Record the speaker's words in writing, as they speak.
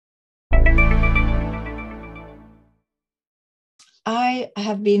I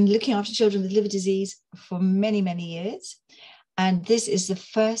have been looking after children with liver disease for many, many years. And this is the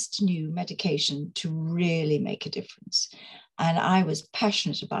first new medication to really make a difference. And I was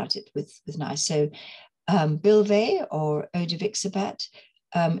passionate about it with NICE. So Bylvay, or Odevixibat,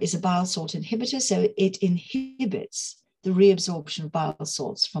 is a bile salt inhibitor. So it inhibits the reabsorption of bile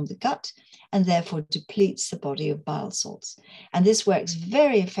salts from the gut and therefore depletes the body of bile salts. And this works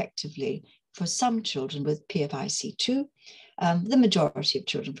very effectively for some children with PFIC2, the majority of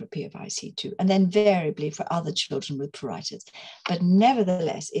children for PFIC2, and then variably for other children with pruritus. But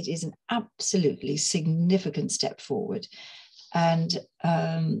nevertheless, it is an absolutely significant step forward. And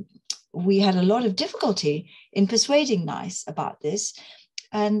we had a lot of difficulty in persuading NICE about this.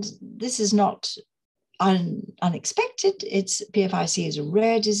 And this is not unexpected. PFIC is a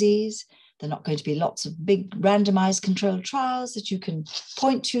rare disease. There are not going to be lots of big randomized controlled trials that you can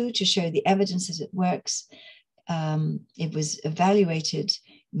point to show the evidence that it works. It was evaluated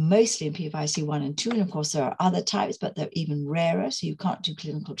mostly in PFIC 1 and 2. And of course, there are other types, but they're even rarer. So you can't do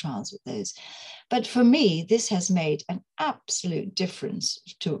clinical trials with those. But for me, this has made an absolute difference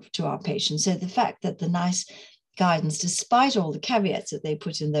to our patients. So the fact that the NICE guidance, despite all the caveats that they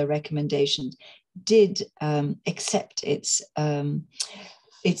put in their recommendations, did accept its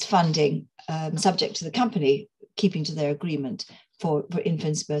funding, subject to the company keeping to their agreement for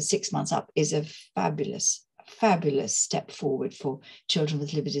infants birth 6 months up, is a fabulous step forward for children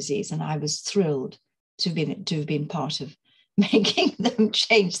with liver disease. And I was thrilled to have been part of making them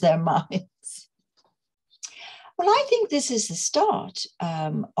change their minds. Well, I think this is the start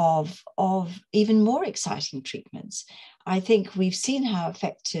of even more exciting treatments. I think we've seen how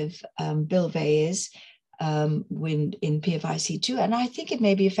effective Bylvay is in PFIC2, and I think it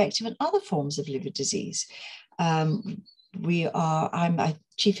may be effective in other forms of liver disease. I'm a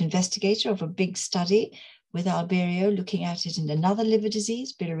chief investigator of a big study with Albireo looking at it in another liver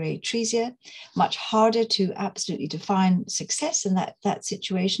disease, biliary atresia, much harder to absolutely define success in that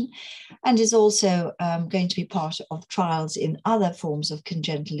situation, and is also going to be part of trials in other forms of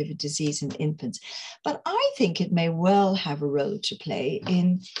congenital liver disease in infants. But I think it may well have a role to play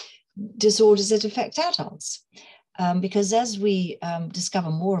in disorders that affect adults. Because as we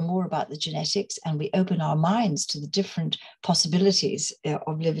discover more and more about the genetics and we open our minds to the different possibilities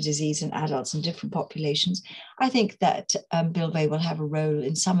of liver disease in adults in different populations, I think that Bylvay will have a role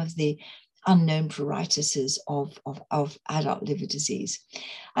in some of the unknown prurituses of adult liver disease.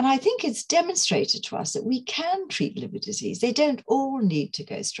 And I think it's demonstrated to us that we can treat liver disease. They don't all need to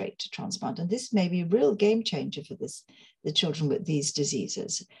go straight to transplant. And this may be a real game changer for the children with these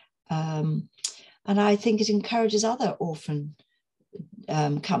diseases. And I think it encourages other orphan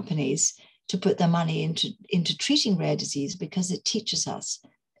companies to put their money into treating rare disease, because it teaches us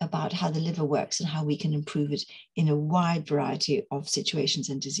about how the liver works and how we can improve it in a wide variety of situations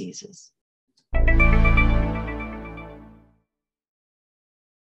and diseases.